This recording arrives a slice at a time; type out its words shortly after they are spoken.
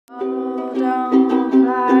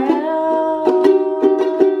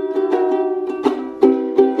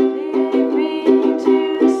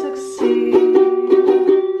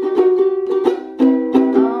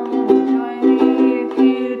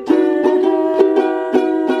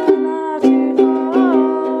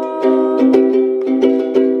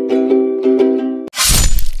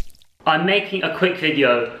I'm making a quick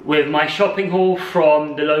video with my shopping haul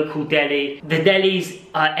from the local deli. The delis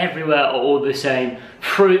everywhere are all the same.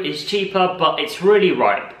 Fruit is cheaper, but it's really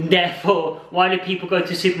ripe. Therefore, why do people go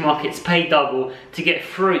to supermarkets, pay double to get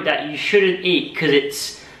fruit that you shouldn't eat because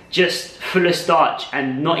it's just full of starch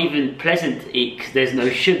and not even pleasant to eat because there's no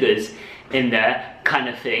sugars in there, kind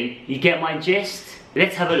of thing. You get my gist?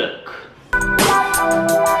 Let's have a look.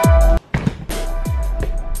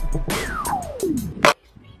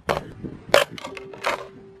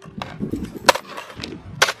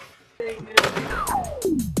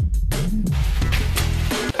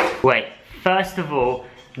 Wait, first of all,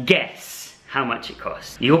 guess how much it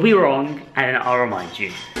costs. You'll be wrong, and then I'll remind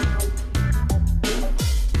you.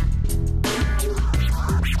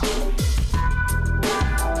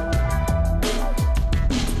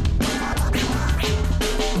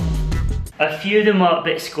 A few of them are a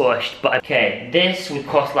bit squashed, but okay, this would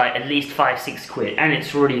cost like at least 5-6 quid, and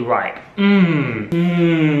it's really ripe.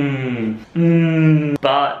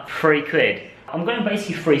 But 3 quid. I'm gonna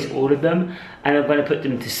basically freeze all of them, and I'm gonna put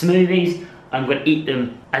them into smoothies. I'm gonna eat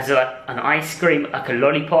them as like an ice cream, like a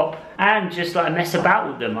lollipop, and just like mess about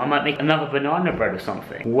with them. I might make another banana bread or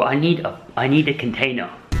something. Well, I need a container.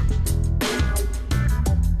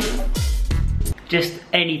 Just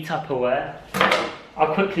any Tupperware.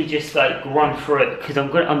 I'll quickly just like run through it because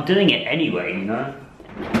I'm doing it anyway, you know.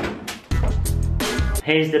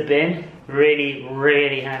 Here's the bin,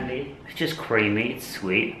 really handy. It's just creamy, it's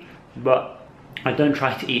sweet, but I don't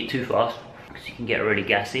try to eat too fast because you can get really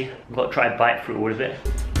gassy. I've got to try to bite through all of it.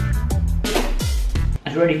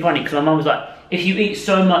 It's really funny because my mum was like, if you eat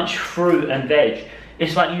so much fruit and veg,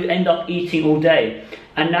 it's like you end up eating all day.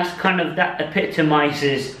 And that's kind of, that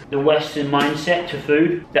epitomizes the Western mindset to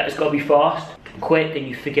food, that it's got to be fast, quick, and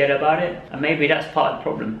you forget about it. And maybe that's part of the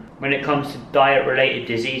problem when it comes to diet related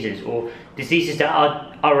diseases, or diseases that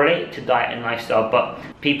are related to diet and lifestyle, but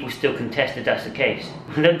people still contest that that's the case.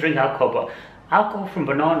 I don't drink alcohol, but alcohol from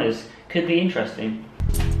bananas could be interesting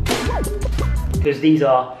because these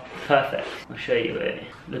are perfect. I'll show you it.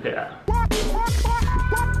 Look at that.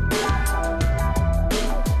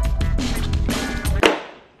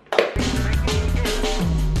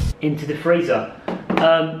 Into the freezer.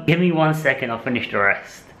 Give me 1 second, I'll finish the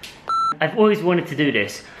rest. I've always wanted to do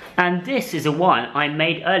this, and this is a one I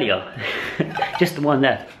made earlier. Just the one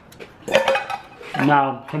there.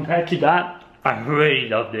 Now, compared to that, I really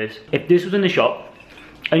love this. If this was in the shop,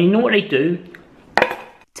 and you know what they do?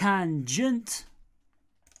 Tangent.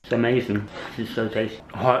 It's amazing. This is so tasty.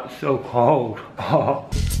 Oh, it's so cold. Oh.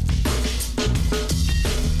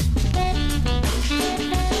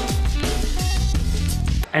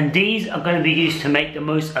 And these are going to be used to make the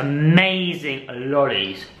most amazing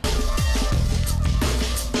lollies.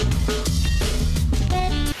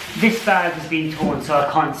 This bag has been torn, so I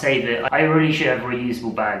can't save it. I really should have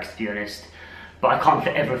reusable bags, to be honest. But I can't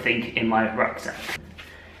fit everything in my rucksack.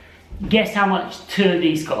 Guess how much 2 of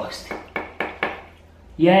these cost?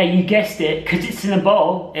 Yeah, you guessed it, because it's in a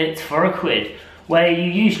bowl, it's for a quid. Where you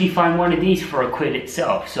usually find one of these for a quid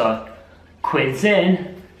itself, so quids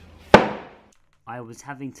in. I was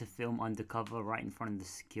having to film undercover right in front of the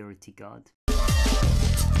security guard.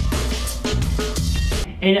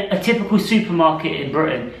 In a typical supermarket in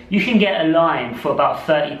Britain, you can get a line for about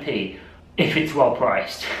 30p if it's well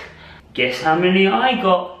priced. Guess how many I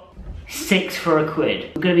got? 6 for a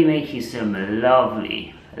quid. We're gonna be making some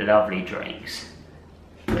lovely drinks.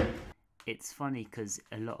 It's funny because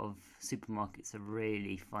a lot of supermarkets are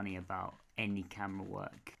really funny about any camera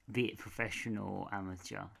work, be it professional or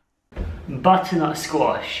amateur. Butternut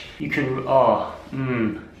squash, you can,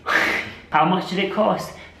 How much did it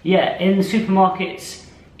cost? Yeah, in the supermarkets,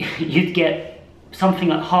 you'd get something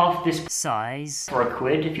like half this size for a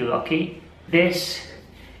quid if you're lucky. This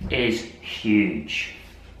is huge.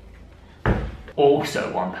 Also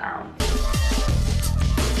 £1.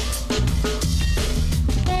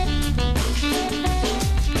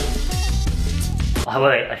 Oh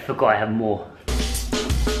wait, I forgot I have more.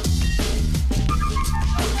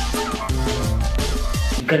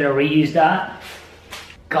 Gonna reuse that.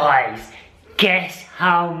 Guys, guess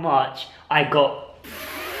how much I got?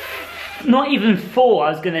 Not even 4, I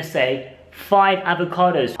was gonna say 5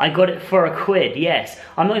 avocados. I got it for a quid, yes.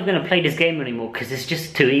 I'm not even gonna play this game anymore because it's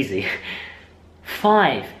just too easy.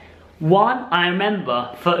 5. One, I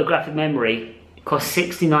remember, photographic memory, cost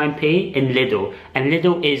 69p in Lidl. And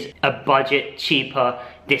Lidl is a budget, cheaper,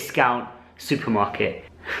 discount supermarket.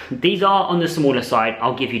 These are on the smaller side,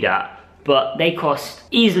 I'll give you that. But they cost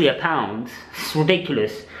easily £1. It's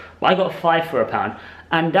ridiculous. But I got 5 for £1.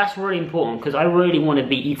 And that's really important because I really want to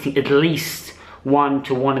be eating at least 1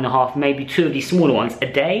 to 1.5, maybe 2 of these smaller ones a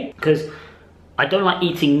day, because I don't like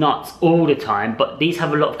eating nuts all the time, but these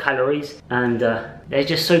have a lot of calories, and they're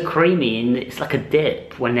just so creamy, and it's like a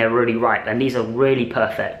dip when they're really ripe, and these are really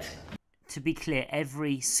perfect. To be clear,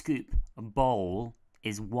 every scoop bowl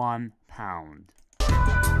is £1.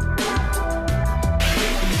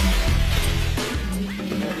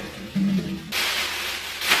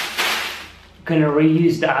 Gonna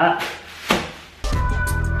reuse that.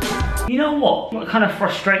 You know what kind of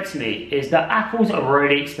frustrates me is that apples are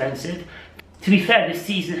really expensive. To be fair, this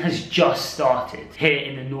season has just started here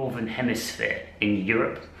in the Northern Hemisphere in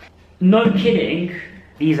Europe. No kidding,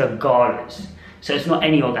 these are galas. So it's not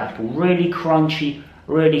any old apple, really crunchy,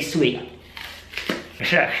 really sweet.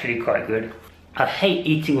 It's actually quite good. I hate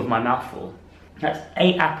eating with my mouth full. That's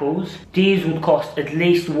 8 apples. These would cost at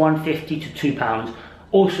least £1.50 to £2.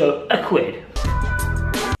 Also a quid.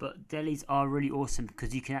 But delis are really awesome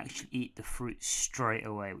because you can actually eat the fruit straight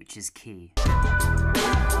away, which is key.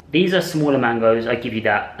 These are smaller mangoes, I give you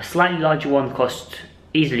that. A slightly larger one cost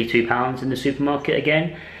easily £2 in the supermarket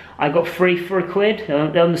again. I got 3 for a quid.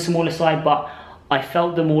 They're on the smaller side, but I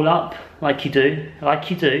felt them all up like you do,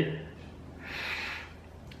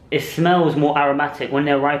 It smells more aromatic. When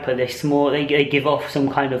they're riper, they give off some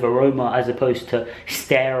kind of aroma as opposed to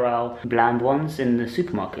sterile, bland ones in the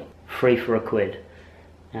supermarket. 3 for a quid.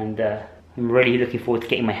 And I'm really looking forward to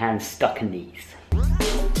getting my hands stuck in these.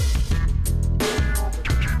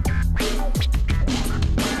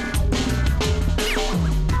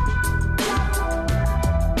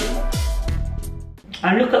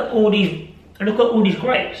 And look at all these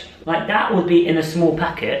grapes. Like that would be in a small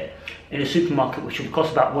packet in a supermarket, which would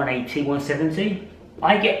cost about £1.80, £1.70.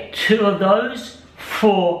 I get 2 of those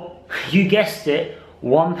for, you guessed it,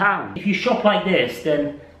 £1. If you shop like this,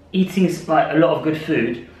 then eating like a lot of good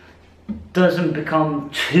food doesn't become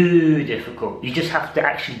too difficult. You just have to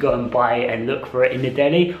actually go and buy it and look for it in the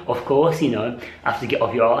deli. Of course, you know, have to get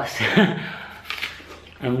off your ass.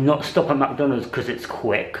 And not stop at McDonald's because it's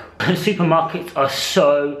quick. Supermarkets are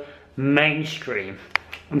so mainstream.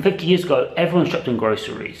 And 50 years ago, everyone shopped in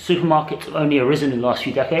groceries. Supermarkets have only arisen in the last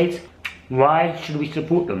few decades. Why should we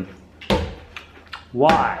support them?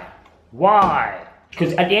 Why? Why?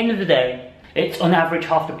 Because at the end of the day, it's on average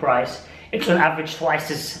half the price. It's on average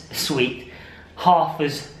twice as sweet, half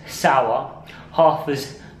as sour, half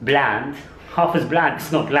as bland. Half as bland,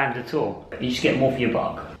 it's not bland at all. You just get more for your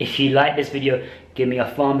buck. If you like this video, give me a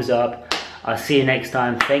thumbs up. I'll see you next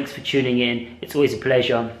time. Thanks for tuning in. It's always a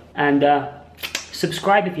pleasure. And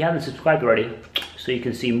subscribe if you haven't subscribed already, so you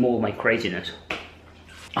can see more of my craziness.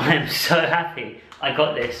 I am so happy I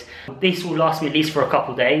got this. This will last me at least for a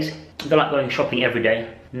couple days. I don't like going shopping every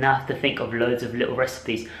day. Now I have to think of loads of little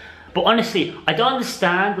recipes. But honestly, I don't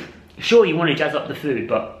understand. Sure, you want to jazz up the food,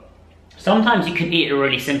 but sometimes you can eat it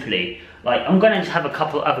really simply. Like, I'm gonna just have a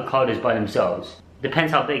couple of avocados by themselves.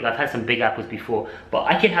 Depends how big. I've had some big apples before, but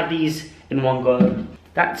I can have these in one go.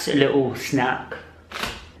 That's a little snack.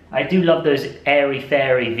 I do love those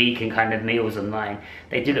airy-fairy vegan kind of meals online.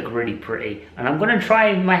 They do look really pretty, and I'm gonna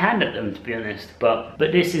try my hand at them, to be honest. But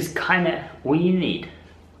this is kind of what you need.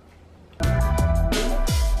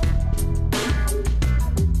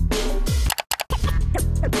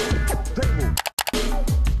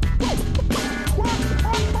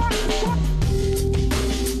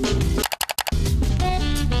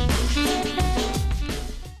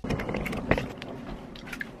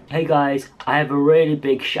 Hey guys, I have a really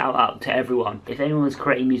big shout out to everyone. If anyone's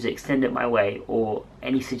creating music, send it my way, or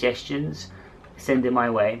any suggestions, send it my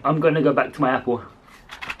way. I'm gonna go back to my Apple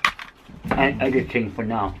and editing for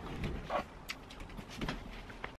now.